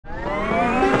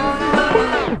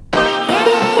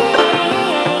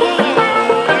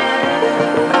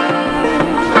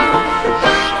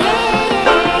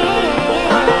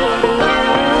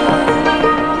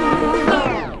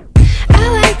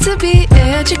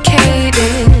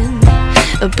communicating,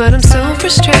 but I'm so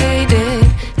frustrated.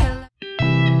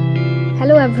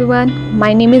 Hello everyone,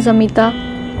 my name is Amita.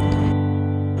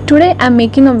 Today I'm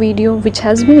making a video which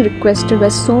has been requested by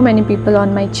so many people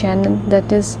on my channel,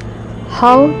 that is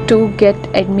how to get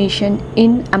admission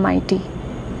in MIT.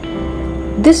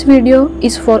 This video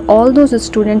is for all those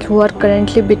students who are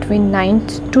currently between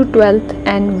 9th to 12th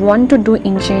and want to do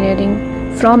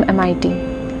engineering from MIT.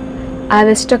 I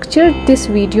have structured this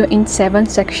video in 7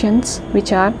 sections,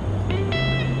 which are: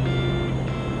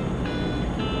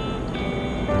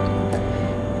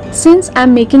 since I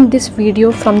am making this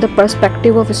video from the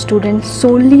perspective of a student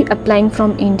solely applying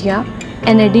from India,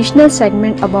 an additional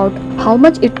segment about how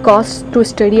much it costs to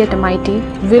study at MIT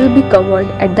will be covered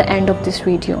at the end of this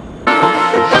video.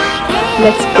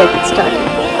 Let's get started.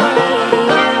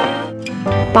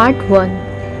 Part 1.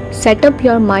 Set up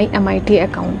your MyMIT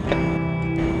account.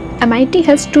 MIT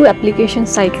has 2 application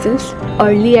cycles,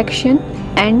 early action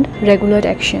and regular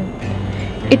action.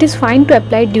 It is fine to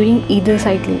apply during either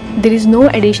cycle. There is no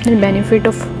additional benefit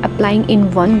of applying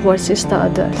in one versus the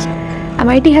others.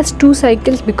 MIT has 2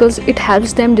 cycles because it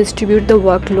helps them distribute the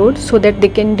workload so that they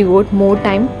can devote more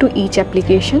time to each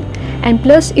application, and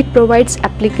plus it provides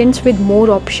applicants with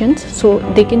more options so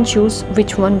they can choose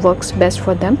which one works best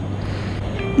for them.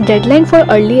 Deadline for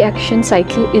early action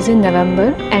cycle is in November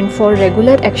and for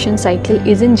regular action cycle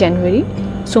is in January,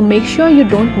 so make sure you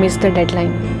don't miss the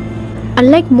deadline.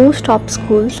 Unlike most top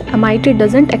schools, MIT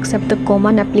doesn't accept the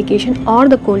common application or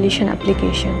the coalition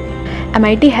application.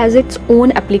 MIT has its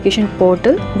own application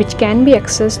portal which can be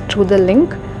accessed through the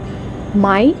link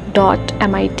my.mit.edu.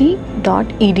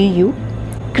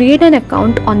 Create an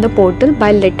account on the portal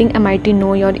by letting MIT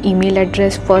know your email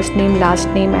address, first name, last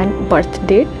name and birth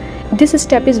date. This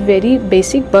step is very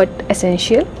basic but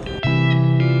essential.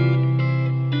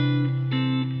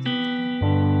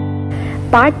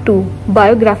 Part 2.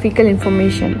 Biographical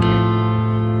information.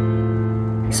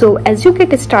 So as you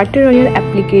get started on your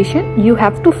application, you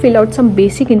have to fill out some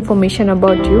basic information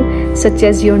about you, such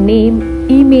as your name,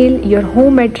 email, your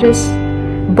home address,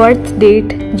 birth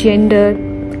date, gender,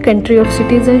 country of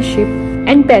citizenship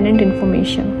and parent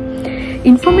information.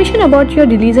 Information about your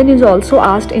religion is also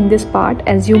asked in this part,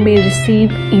 as you may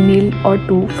receive email or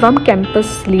 2 from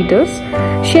campus leaders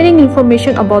sharing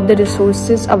information about the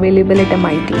resources available at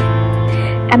MIT.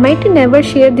 MIT never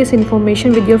share this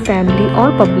information with your family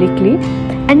or publicly,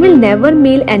 and will never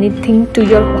mail anything to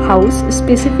your house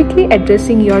specifically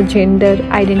addressing your gender,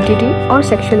 identity or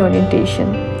sexual orientation.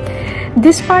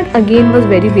 This part again was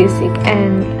very basic,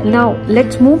 and now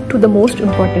let's move to the most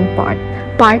important part.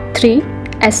 Part 3.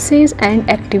 Essays and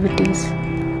activities.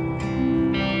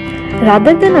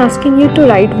 Rather than asking you to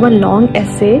write one long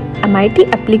essay, MIT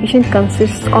application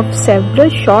consists of several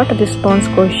short response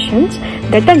questions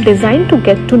that are designed to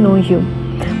get to know you.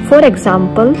 For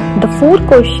example, the 4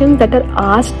 questions that are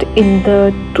asked in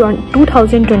the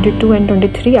 2022 and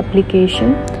 23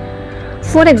 application.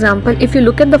 For example, if you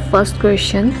look at the first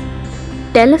question,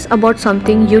 tell us about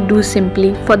something you do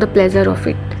simply for the pleasure of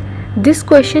it. This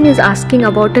question is asking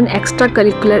about an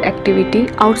extracurricular activity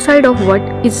outside of what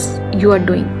is you are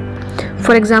doing.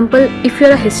 For example, if you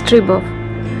are a history buff,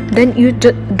 then you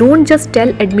don't just tell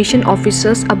admission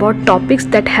officers about topics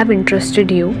that have interested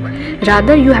you.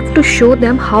 Rather, you have to show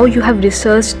them how you have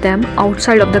researched them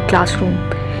outside of the classroom.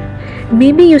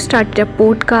 Maybe you start a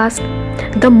podcast.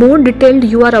 The more detailed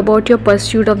you are about your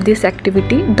pursuit of this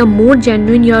activity, the more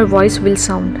genuine your voice will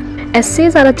sound.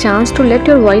 Essays are a chance to let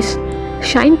your voice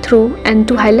shine through and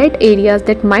to highlight areas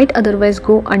that might otherwise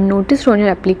go unnoticed on your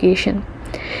application.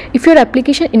 If your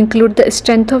application includes the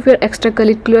strength of your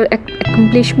extracurricular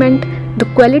accomplishment, the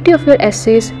quality of your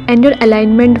essays and your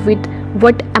alignment with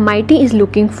what MIT is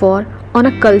looking for on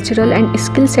a cultural and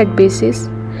skill set basis,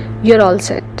 you're all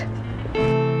set.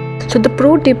 So the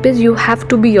pro tip is you have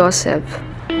to be yourself.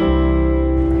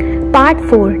 Part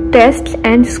 4. Tests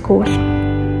and scores.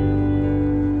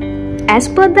 As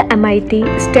per the MIT,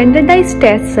 standardized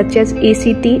tests such as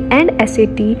ACT and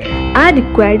SAT are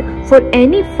required for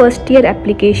any first-year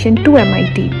application to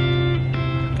MIT.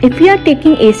 If you are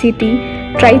taking ACT,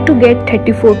 try to get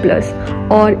 34 plus,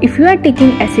 or if you are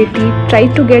taking SAT, try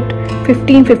to get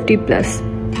 1550 plus.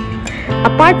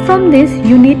 Apart from this,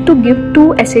 you need to give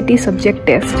 2 SAT subject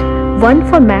tests, one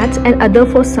for maths and other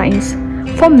for science.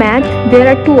 For math, there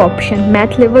are 2 options,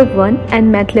 math level 1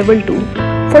 and math level 2.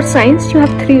 For science, you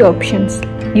have 3 options.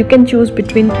 You can choose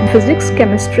between physics,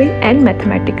 chemistry and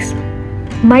mathematics.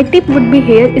 My tip would be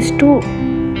here is to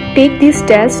take these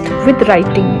tests with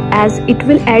writing, as it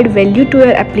will add value to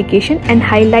your application and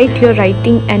highlight your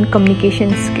writing and communication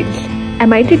skills.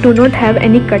 MIT do not have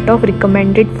any cutoff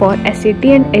recommended for SAT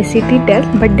and ACT test,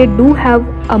 but they do have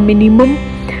a minimum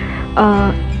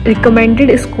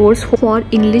recommended scores for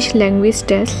English language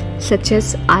tests such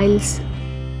as IELTS.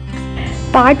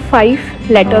 Part 5,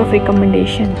 Letter of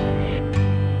Recommendation.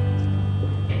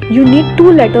 You need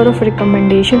 2 letters of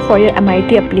recommendation for your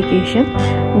MIT application,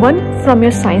 one from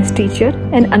your science teacher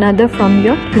and another from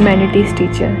your humanities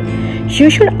teacher. You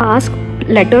should ask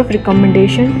letter of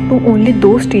recommendation to only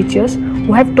those teachers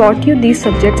who have taught you these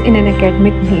subjects in an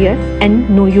academic year and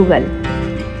know you well.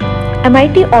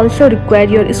 MIT also require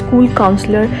your school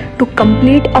counselor to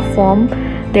complete a form,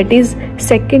 that is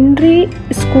Secondary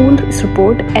School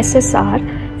Report SSR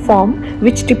form,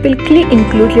 which typically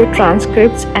includes your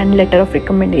transcripts and letter of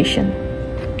recommendation.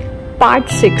 Part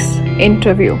 6,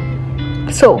 Interview.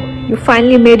 So, you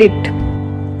finally made it.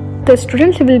 The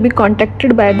students will be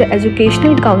contacted by the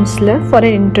educational counselor for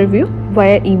an interview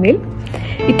via email.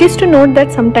 It is to note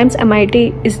that sometimes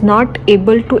MIT is not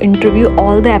able to interview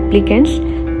all the applicants,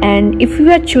 and if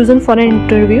you are chosen for an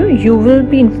interview, you will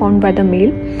be informed by the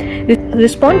mail.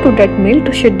 Respond to that mail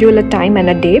to schedule a time and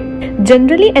a day.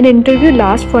 Generally, an interview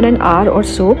lasts for an hour or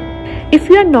so. If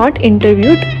you are not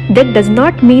interviewed, that does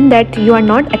not mean that you are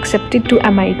not accepted to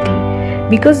MIT,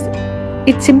 because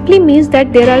it simply means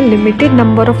that there are limited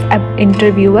number of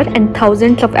interviewers and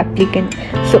thousands of applicants.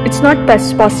 So it's not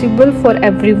possible for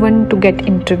everyone to get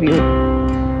interviewed.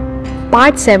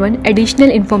 Part 7,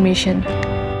 Additional Information.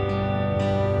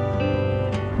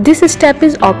 This step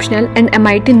is optional and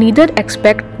MIT neither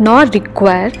expect nor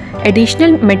require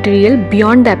additional material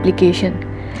beyond the application.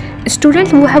 Students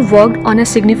who have worked on a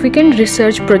significant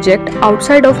research project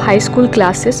outside of high school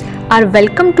classes are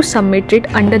welcome to submit it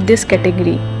under this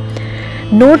category.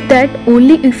 Note that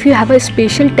only if you have a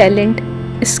special talent,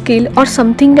 skill or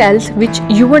something else which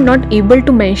you were not able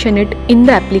to mention it in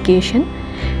the application,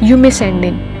 you may send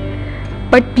in.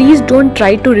 But please don't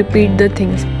try to repeat the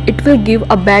things. It will give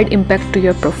a bad impact to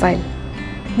your profile.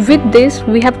 With this,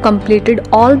 we have completed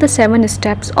all the 7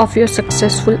 steps of your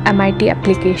successful MIT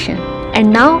application.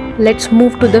 And now let's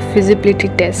move to the feasibility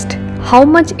test. How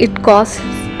much it costs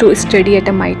to study at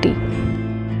MIT?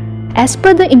 As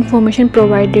per the information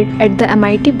provided at the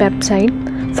MIT website,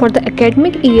 for the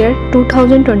academic year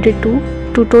 2022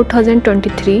 to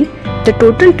 2023, the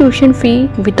total tuition fee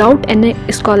without any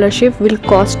scholarship will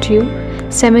cost you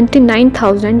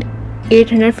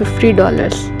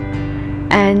 $79,850.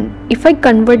 And if I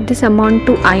convert this amount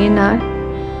to INR,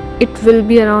 it will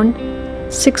be around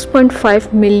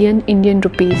 6.5 million Indian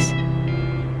rupees.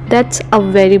 That's a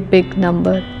very big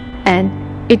number, and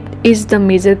it is the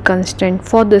major constraint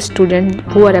for the students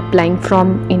who are applying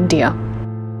from India.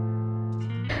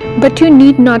 But you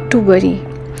need not to worry.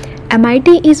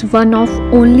 MIT is one of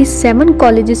only 7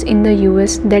 colleges in the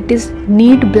US that is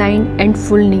need blind and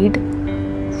full need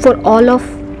for all of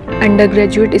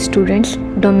undergraduate students,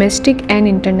 domestic and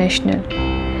international.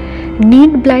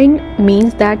 Need blind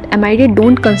means that MIT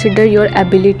don't consider your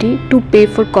ability to pay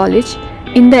for college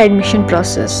in the admission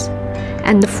process.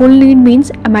 And the full need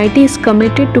means MIT is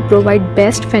committed to provide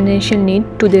best financial need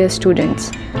to their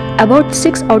students. About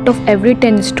 6 out of every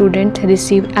 10 students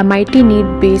receive MIT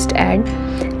need-based aid.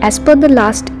 As per the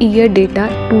last year data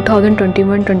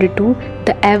 2021-22,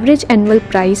 the average annual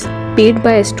price paid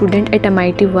by a student at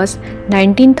MIT was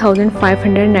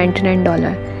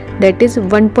 $19,599. That is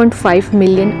 1.5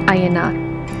 million INR.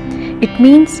 It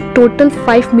means total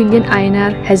 5 million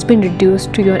INR has been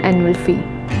reduced to your annual fee.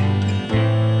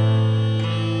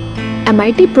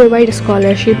 MIT provides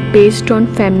scholarship based on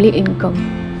family income.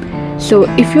 So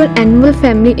if your annual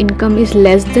family income is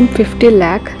less than 50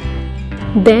 lakh,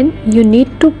 then you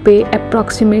need to pay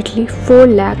approximately 4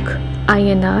 lakh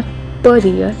INR per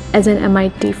year as an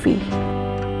MIT fee.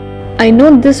 I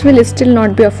know this will still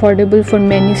not be affordable for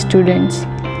many students.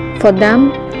 For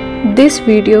them, this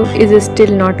video is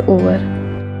still not over.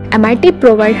 MIT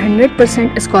provides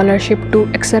 100% scholarship to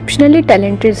exceptionally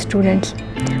talented students.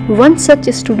 One such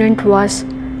student was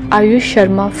Ayush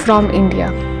Sharma from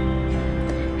India.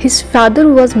 His father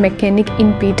was mechanic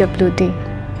in PWD.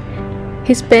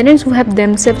 His parents, who have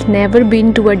themselves never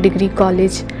been to a degree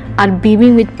college, are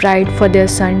beaming with pride for their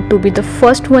son to be the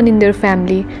first one in their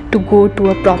family to go to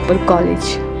a proper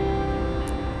college.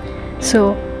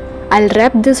 So, I'll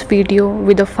wrap this video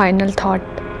with a final thought.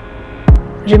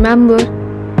 Remember,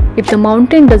 if the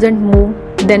mountain doesn't move,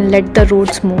 then let the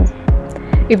roads move.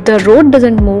 If the road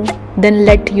doesn't move, then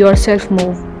let yourself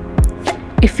move.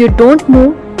 If you don't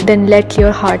move, then let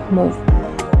your heart move.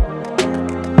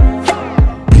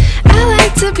 I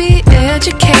like to be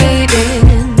educated,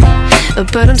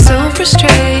 but I'm so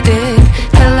frustrated.